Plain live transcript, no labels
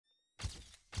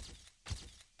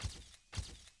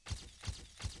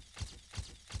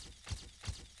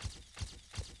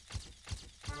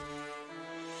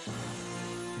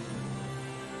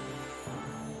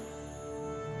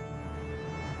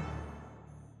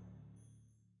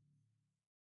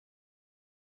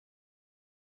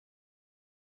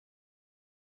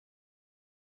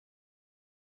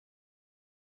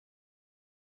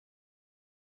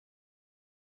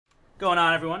Going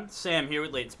on, everyone? Sam here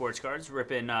with Layton Sports Cards,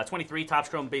 ripping 23 Topps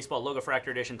Chrome Baseball Logofractor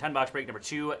Edition 10-box break number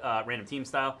 2, random team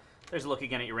style. There's a look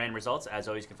again at your random results. As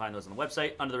always, you can find those on the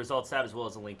website under the results tab, as well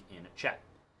as a link in chat.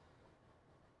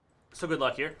 So good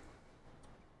luck here.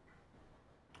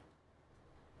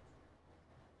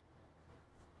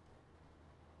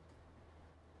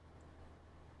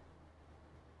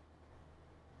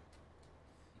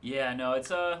 Yeah, no, it's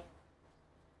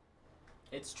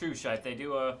true, Shipe. They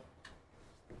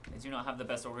do not have the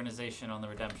best organization on the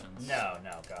redemptions. No,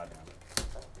 God, no.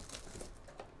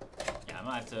 Yeah, I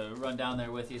might have to run down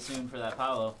there with you soon for that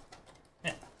Paolo.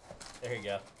 There you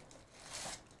go.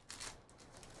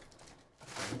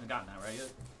 You haven't gotten that, right?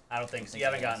 I don't think so. You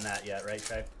haven't gotten that yet, right,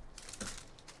 Shay?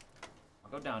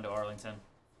 I'll go down to Arlington.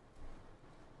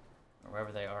 Or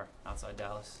wherever they are, outside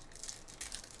Dallas.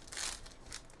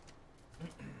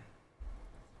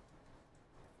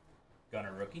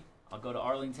 Gunner rookie. I'll go to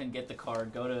Arlington, get the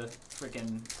card, go to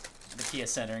frickin' the Kia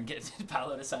Center and get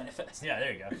Paolo to sign it fast. Yeah,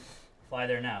 there you go. Fly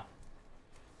there now.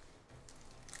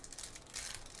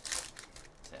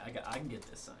 Say, I can get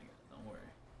this signed, don't worry.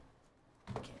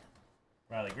 I can.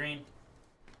 Riley Green.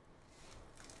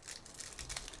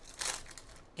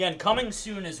 Again, coming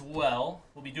soon as well.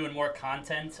 We'll be doing more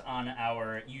content on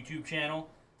our YouTube channel.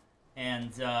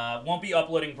 And won't be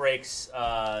uploading breaks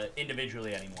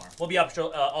individually anymore. We'll be all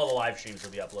the live streams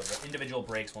will be uploaded, but individual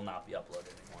breaks will not be uploaded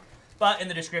anymore. But in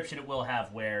the description, it will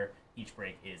have where each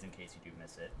break is in case you do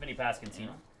miss it. Vinny Pascantino.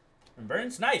 And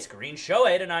Burns, nice. Green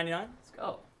Shohei to 99. Let's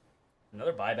go.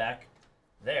 Another buyback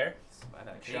there.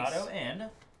 Buyback Machado and Lede.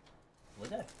 We're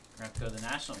going to have to go to the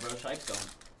National, bro. Shipe's going.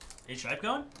 Is Shipe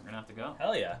going? We're going to have to go.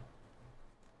 Hell yeah.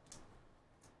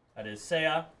 That is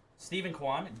Seiya. Stephen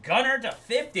Kwan. Gunner to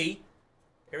 50.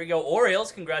 Here we go.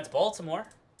 Orioles. Congrats, Baltimore.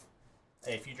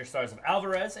 A future stars of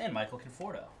Alvarez and Michael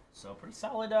Conforto. So pretty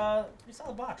solid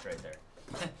box right there.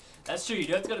 That's true. You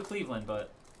do have to go to Cleveland,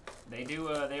 but they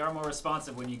do. They are more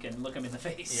responsive when you can look them in the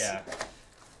face. Yeah.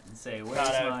 And say, "Where's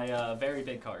my very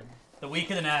big card?" The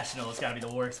week of the Nationals got to be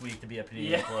the worst week to be a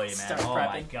Panini employee, man. Start Oh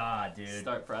prepping. my god, dude.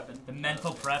 Start prepping. The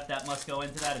mental prep that must go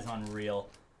into that is unreal.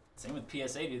 Same with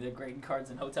PSA, dude. They're grading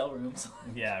cards in hotel rooms.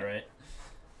 Yeah, right.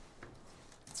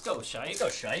 Let's go, Shipe. Let's go,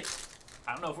 Shipe.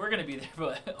 I don't know if we're gonna be there,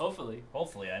 but hopefully.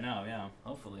 Hopefully, I know, yeah.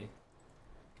 Hopefully.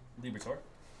 Libertor.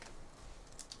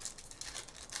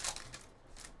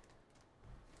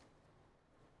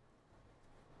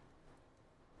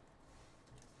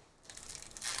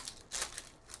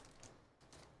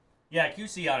 Yeah,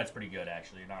 QC on it's pretty good,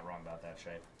 actually. You're not wrong about that,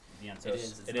 Shipe.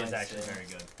 It is nice, actually very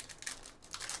good.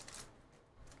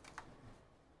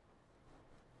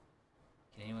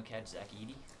 Can anyone catch Zach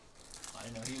Edey? I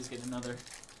didn't know he was getting another.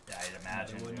 Yeah, I'd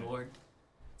imagine. Wooden award.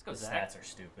 Let's go, The Zach. stats are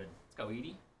stupid. Let's go,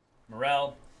 Edey.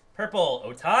 Morel. Purple,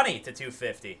 Ohtani to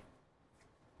 250.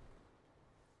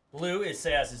 Blue is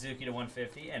Seiya Suzuki to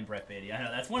 150, and Brett Beatty. I know,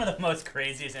 that's one of the most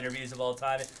craziest interviews of all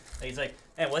time. He's like,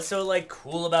 hey, what's so, like,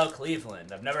 cool about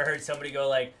Cleveland? I've never heard somebody go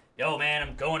like, yo, man,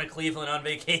 I'm going to Cleveland on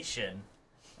vacation.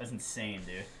 That's insane,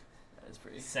 dude. That is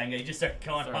pretty. Senga, you just start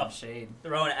going off, shade.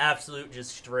 throwing absolute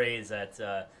just strays at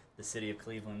the city of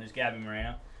Cleveland. There's Gabby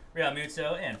Moreno, Real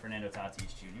Muto, and Fernando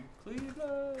Tatis Jr.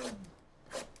 Cleveland!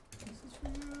 This is for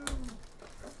you.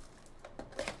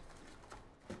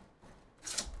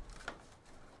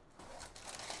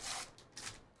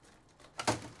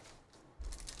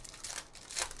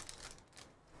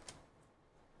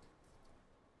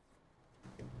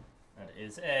 That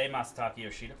is a Masataka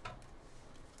Yoshida.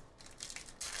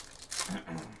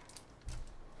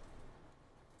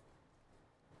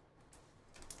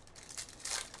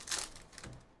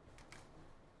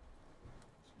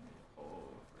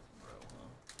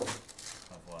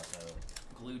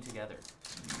 Glued together.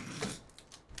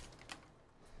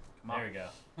 There we go.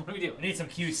 What do we do? We need some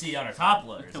QC on our top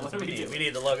loaders. What do we do? We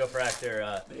need the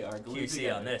Logofractor They are glued QC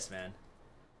together. on this, man.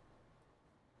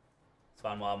 It's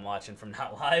fun while I'm watching from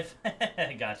not live.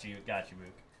 got you,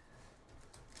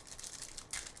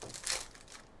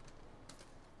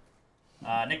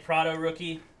 Mook. Nick Prado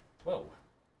rookie. Whoa.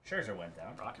 Scherzer went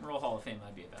down. Rock and Roll Hall of Fame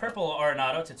might be about. Purple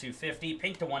Arenado to 250.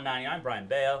 Pink to 199. Brian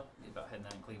Bayo. About heading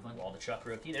that in Cleveland. Waldichuk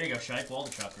rookie. There you go, Shipe.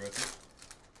 Waldichuk rookie.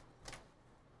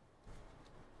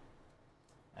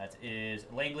 That is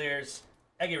Langliers,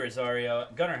 Eggy Rosario,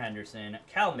 Gunnar Henderson,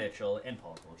 Cal Mitchell, and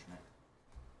Paul Goldschmidt.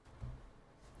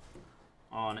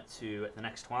 On to the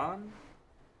next one.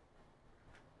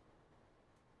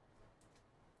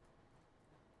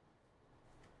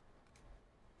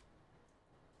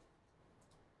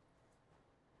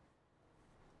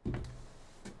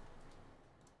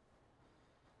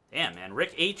 Damn, man.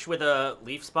 Rick H with a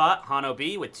leaf spot. Hano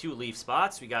B with 2 leaf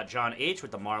spots. We got John H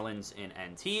with the Marlins in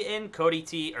NT in. Corey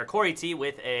T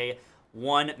with a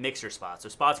 1 mixer spot. So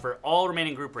spots for all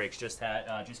remaining group breaks just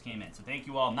came in. So thank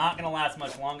you all. Not going to last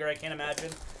much longer, I can't imagine.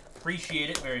 Appreciate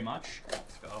it very much.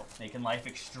 Let's go. Making life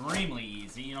extremely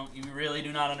easy. You really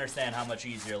do not understand how much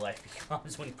easier life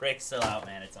becomes when breaks sell out,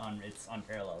 man. It's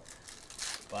unparalleled.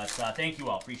 But thank you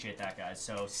all. Appreciate that, guys.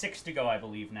 So 6 to go, I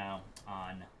believe, now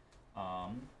on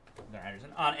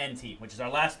NT, which is our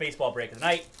last baseball break of the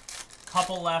night.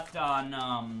 Couple left on,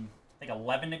 I think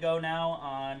 11 to go now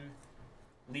on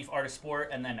Leaf Art of Sport,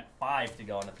 and then 5 to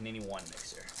go on the Panini 1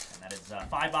 mixer. And that is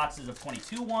 5 boxes of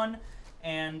 22-1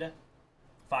 and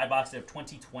 5 boxes of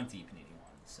 2020 Panini 1.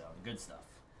 So the good stuff.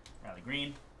 Riley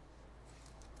Green.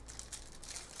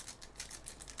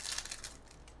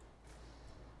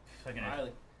 Fucking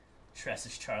Riley.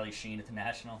 Tresses Charlie Sheen at the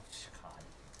National. God.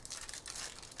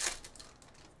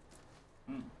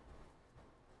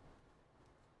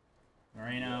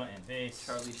 Moreno and base.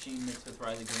 Charlie Sheen mixed with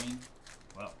Riley Green.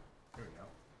 Well, here we go.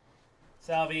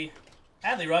 Salvi.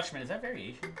 Adley Rutschman. Is that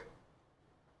variation?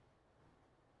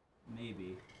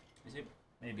 Maybe. Is it?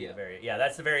 Maybe a variation. Yeah,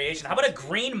 that's the variation. How about a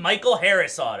green Michael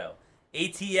Harris auto?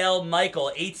 ATL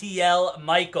Michael. ATL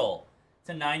Michael. It's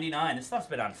a 99. This stuff's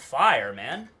been on fire,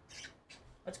 man.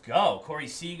 Let's go. Corey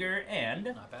Seager and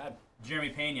Not bad. Jeremy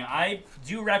Pena. I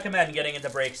do recommend getting into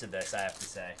breaks of this, I have to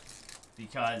say.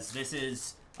 Because this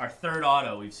is our 3rd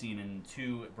auto we've seen in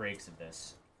 2 breaks of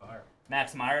this. Fire.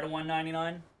 Max Meyer to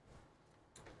 199.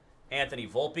 Anthony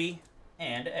Volpe.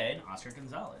 And an Oscar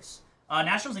Gonzalez.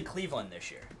 Nationals in Cleveland this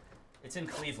year. It's in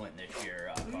Cleveland this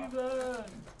year. Cleveland.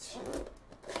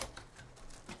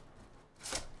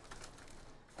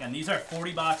 And these are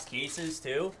 40-box cases,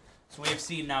 too. So we have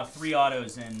seen now 3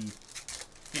 autos in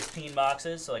 15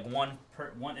 boxes. So like one.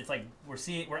 It's like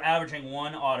we're averaging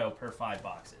 1 auto per 5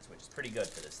 boxes, which is pretty good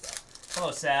for this stuff.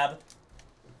 Hello, Sab.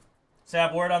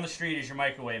 Sab, word on the street is your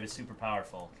microwave is super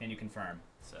powerful. Can you confirm?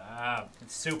 Sab.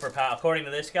 It's super powerful. According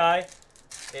to this guy,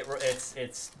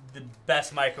 it's the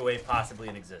best microwave possibly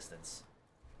in existence.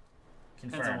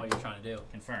 Confirm. Depends on what you're trying to do.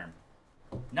 Confirm.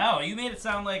 No, you made it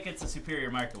sound like it's a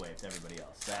superior microwave to everybody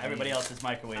else. Everybody else's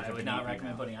microwave. I would not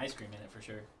recommend putting ice cream in it for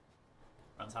sure.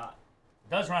 Runs hot.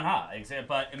 It does run hot,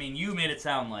 but I mean, you made it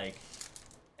sound like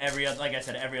like I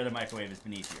said, every other microwave is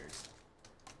beneath yours.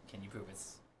 Can you prove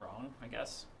it's wrong? I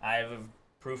guess. I have a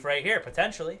proof right here,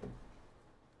 potentially.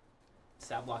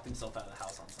 Sab locked himself out of the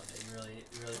house on Sunday. You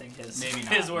really think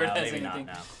his word has maybe anything?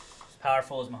 Not, no. As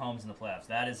powerful as Mahomes in the playoffs.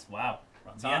 That is wow.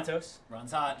 Runs Vientos. Hot.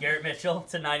 Runs hot. Garrett Mitchell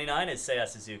to 99 is Seiya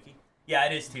Suzuki. Yeah,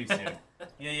 it is too soon.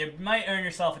 you might earn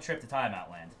yourself a trip to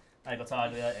timeout land. Michael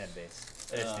Toglia and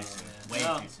base. It is too soon. Man. Way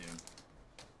too soon.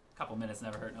 A couple minutes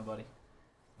never hurt nobody.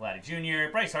 Vladdy Jr.,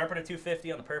 Bryce Harper to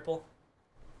 250 on the purple.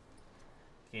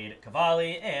 Cade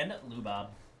Cavalli and Lou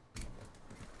Bob.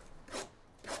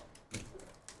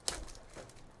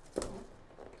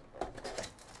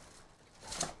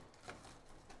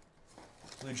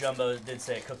 Blue Jumbo did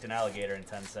say it cooked an alligator in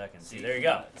 10 seconds. See, there you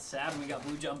go. Sab, we got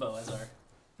Blue Jumbo as our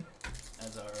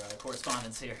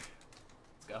correspondence here.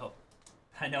 Let's go.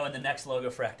 I know in the next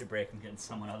Logofractor break I'm getting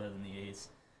someone other than the A's.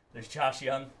 There's Josh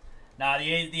Young. Nah,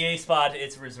 the A spot,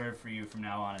 it's reserved for you from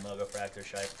now on in Logofractor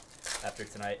Shite after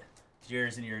tonight. It's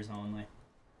yours and yours only.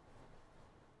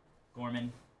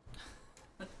 Gorman.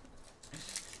 You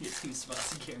have 2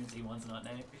 spots and guarantee one's not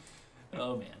named.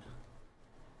 Oh, man.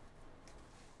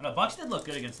 The Bucks did look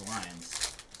good against the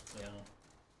Lions. Yeah.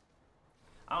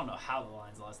 I don't know how the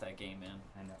Lions lost that game, man.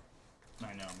 I know,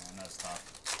 man. That was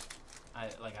tough. I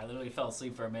literally fell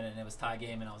asleep for a minute and it was tie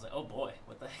game and I was like, oh boy,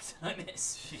 what the heck did I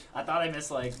miss? I thought I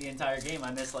missed like the entire game.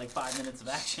 I missed like 5 minutes of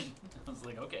action. I was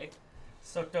like, okay.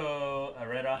 Soto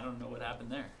Herrera. I don't know what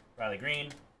happened there. Riley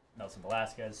Green, Nelson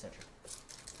Velasquez, etc.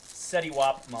 Seti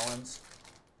Wap Mullins.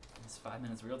 It's 5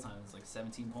 minutes real time. It was like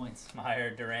 17 points. Meyer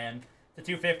Duran. To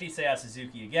 250, Seiya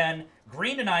Suzuki again.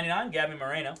 Green to 99, Gabby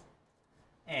Moreno.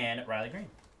 And Riley Green.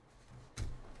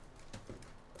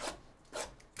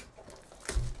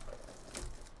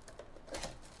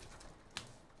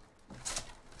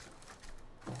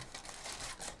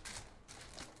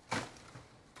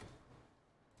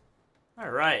 All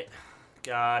right.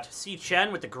 Got C.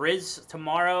 Chen with the Grizz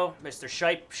tomorrow. Mr.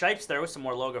 Shipes there with some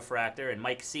more Logofractor. And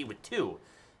Mike C. with 2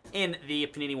 in the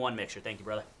Panini 1 mixture. Thank you,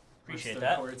 brother. Appreciate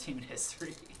that. Quarter team in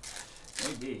history.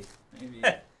 Maybe.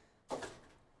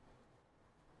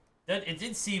 It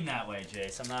did seem that way,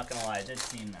 Jace. I'm not going to lie. It did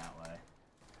seem that way. I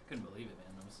couldn't believe it, man.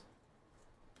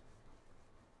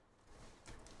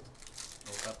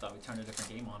 Woke up, thought we turned a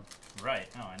different game on. Right.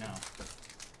 Oh, I know.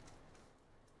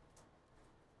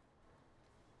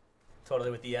 Totally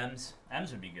with the M's.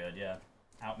 M's would be good, yeah.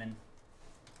 Outman.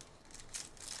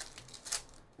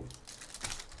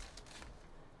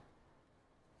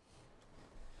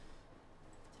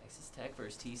 Texas Tech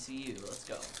versus TCU. Let's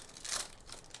go.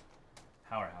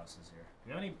 Powerhouses here. Do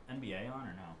we have any NBA on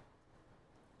or no?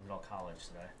 Is it all college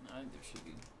today? I think there should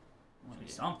be. Should be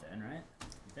something, right?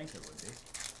 You think there would be.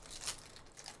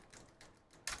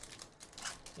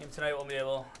 Game tonight we'll be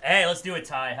able... Hey, let's do it,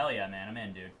 Ty. Hell yeah, man. I'm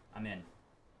in, dude. I'm in.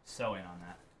 So in on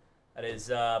that. That is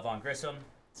Von Grissom.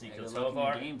 Ezekiel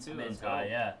Tovar. Game too. I'm in, Ty,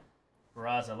 yeah.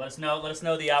 Barraza. Let us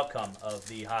know the outcome of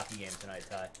the hockey game tonight,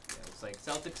 Ty. Yeah, looks like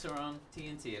Celtics are on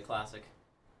TNT, a classic.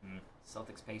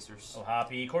 Celtics Pacers. Oh,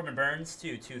 Hoppy. Corbin Burns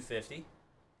to 250.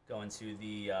 Going to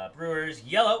the Brewers.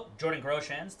 Yellow. Jordan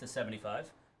Groshans to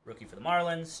 75. Rookie for the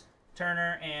Marlins.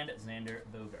 Turner and Xander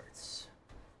Bogaerts.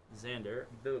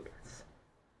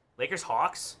 Lakers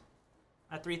Hawks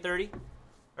at 3:30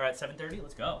 or at 7:30.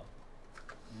 Let's go.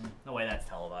 No way that's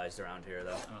televised around here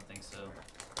though. I don't think so.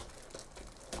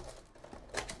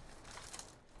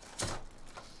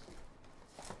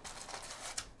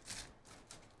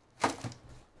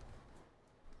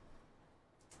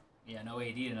 Yeah, no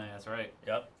AD tonight. That's right.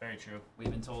 Yep, very true. We've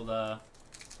been told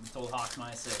Hawks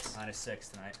 -6.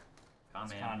 -6 tonight.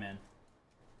 Conman. Conman.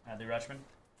 Adley Rutschman.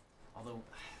 Although,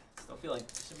 I still feel like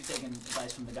I should be taking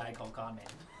advice from the guy called Conman.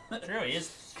 True, he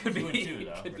is. Could be 2-2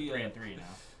 though. Could be 3-3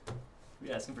 now.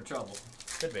 Be asking for trouble.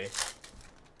 Could be.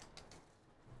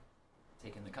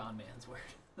 Taking the Conman's word.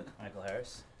 Michael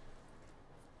Harris.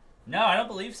 No, I don't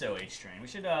believe so. H-Train. We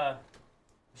should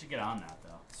get on that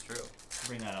though. It's true.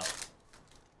 Bring that up.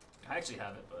 I actually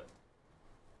have it, but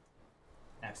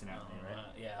Accidentally, right?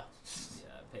 Yeah.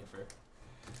 Yeah, I paid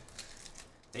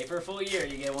for a full year.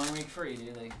 You get 1 week free,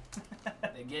 dude.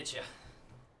 They get you.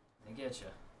 They get you.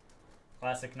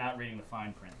 Classic not reading the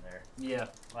fine print there. Yeah.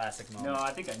 Classic moment. No,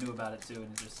 I think I knew about it too,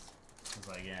 and it just was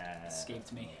like, yeah.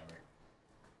 Escaped me.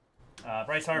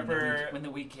 Bryce Harper. When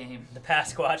the week came. The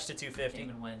Pasquatch to 250. Came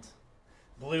and went.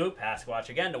 Blue Pasquatch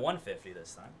again to 150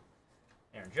 this time.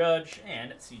 Aaron Judge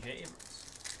and C.J. Abrams.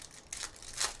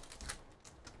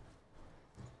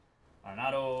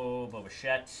 Arnado, Boba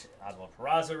Fett, Oswald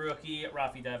Peraza rookie,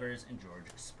 Rafi Devers, and George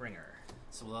Springer.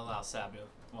 So we'll allow Sab to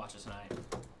watch us tonight.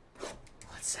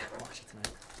 Let Sab watch it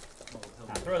tonight.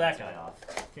 Throw that guy off.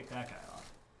 Kick that guy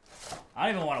off. I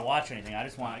don't even want to watch anything. I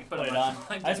just want to put it on.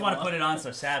 I just want to put it on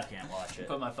so Sab can't watch it.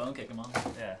 Put my phone, kick him on.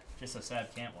 Yeah, just so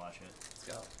Sab can't watch it. Let's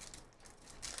go.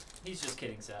 He's just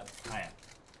kidding, Sab. I am.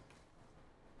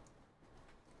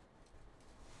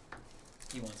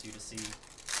 He wants you to see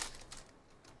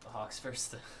the Hawks versus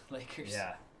the Lakers.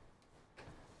 Yeah.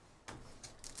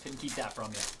 Couldn't keep that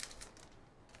from you.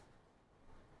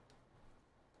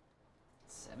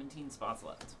 17 spots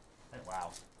left.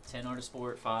 Wow. 10 Art of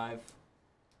Sport, 5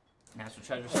 National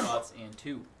Treasure spots, and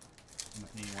 2.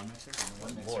 Need one mixer?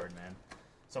 One mixer. Lord, man.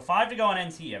 So 5 to go on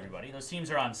NT, everybody. Those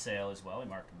teams are on sale as well. We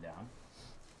marked them down.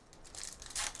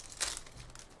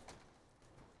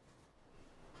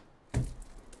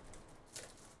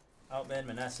 Outman,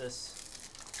 Meneses.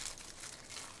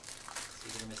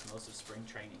 He's going to miss most of spring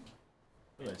training.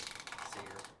 Who is? Sear.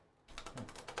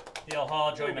 D.L.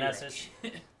 Hall, Joey Meneses.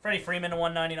 Freddie Freeman to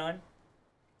 199.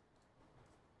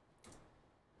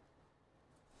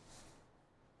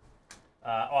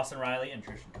 Austin Riley and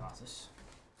Tristan Casas.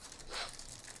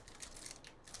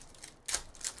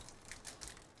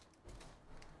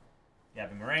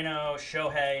 Gavin Moreno,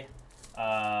 Shohei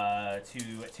to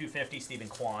 250, Stephen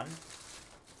Kwan.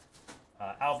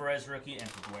 Alvarez rookie and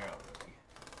Figueroa rookie.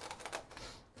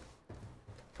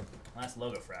 Last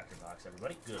Logofractor box,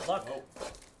 everybody. Good luck. Oh.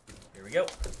 Here we go.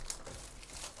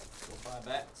 4-5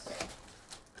 backs.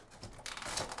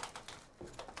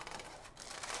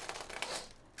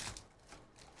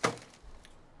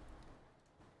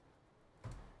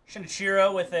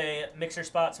 Shinichiro with a mixer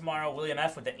spot tomorrow. William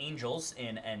F. with the Angels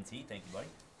in NT. Thank you, buddy.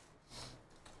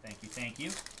 Thank you, thank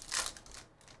you.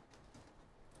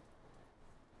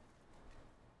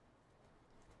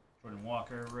 Jordan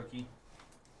Walker, rookie.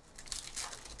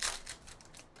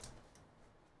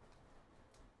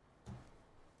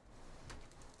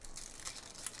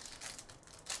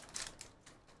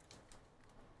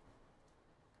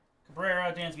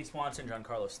 Cabrera, Dansby Swanson,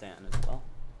 Giancarlo Stanton as well.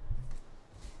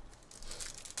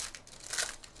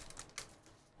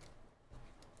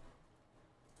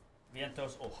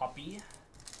 Vientos Ohapi.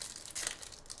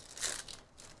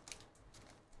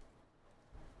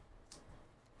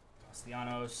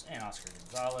 Castellanos and Oscar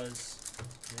Gonzalez.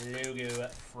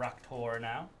 Logofractor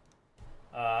now.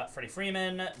 Freddie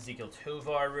Freeman, Ezekiel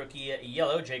Tovar rookie,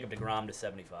 yellow, Jacob deGrom to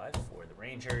 75 for the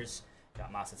Rangers,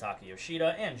 Got Masataka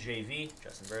Yoshida and JV,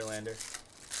 Justin Verlander.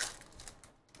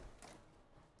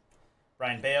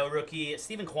 Brian Bayo rookie,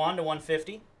 Stephen Kwan to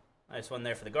 150. Nice one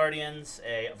there for the Guardians.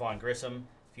 A Vaughn Grissom,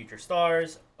 Future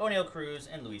Stars, O'Neal Cruz,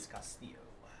 and Luis Castillo.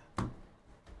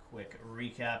 Quick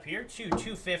recap here.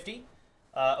 250.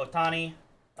 Otani,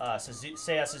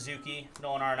 Seiya Suzuki,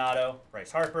 Nolan Arenado,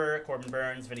 Bryce Harper, Corbin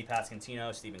Burns, Vinny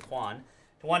Pasquantino, Stephen Kwan.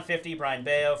 To 150, Brian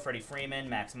Bayo, Freddie Freeman,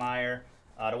 Max Meyer.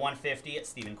 To 150,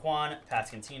 Stephen Kwan,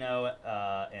 Pasquantino,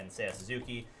 and Seiya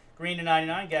Suzuki. Green to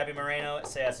 99, Gabby Moreno,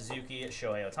 Seiya Suzuki,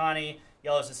 Shohei Ohtani.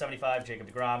 Yellows to 75,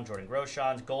 Jacob deGrom, Jordan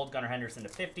Groshans. Gold, Gunnar Henderson to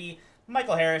 50.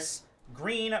 Michael Harris,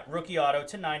 green rookie auto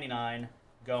to 99,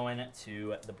 going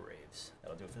to the Braves.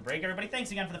 That'll do it for the break, everybody.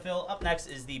 Thanks again for the fill. Up next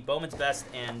is the Bowman's Best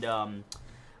and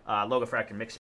Logofractor mix.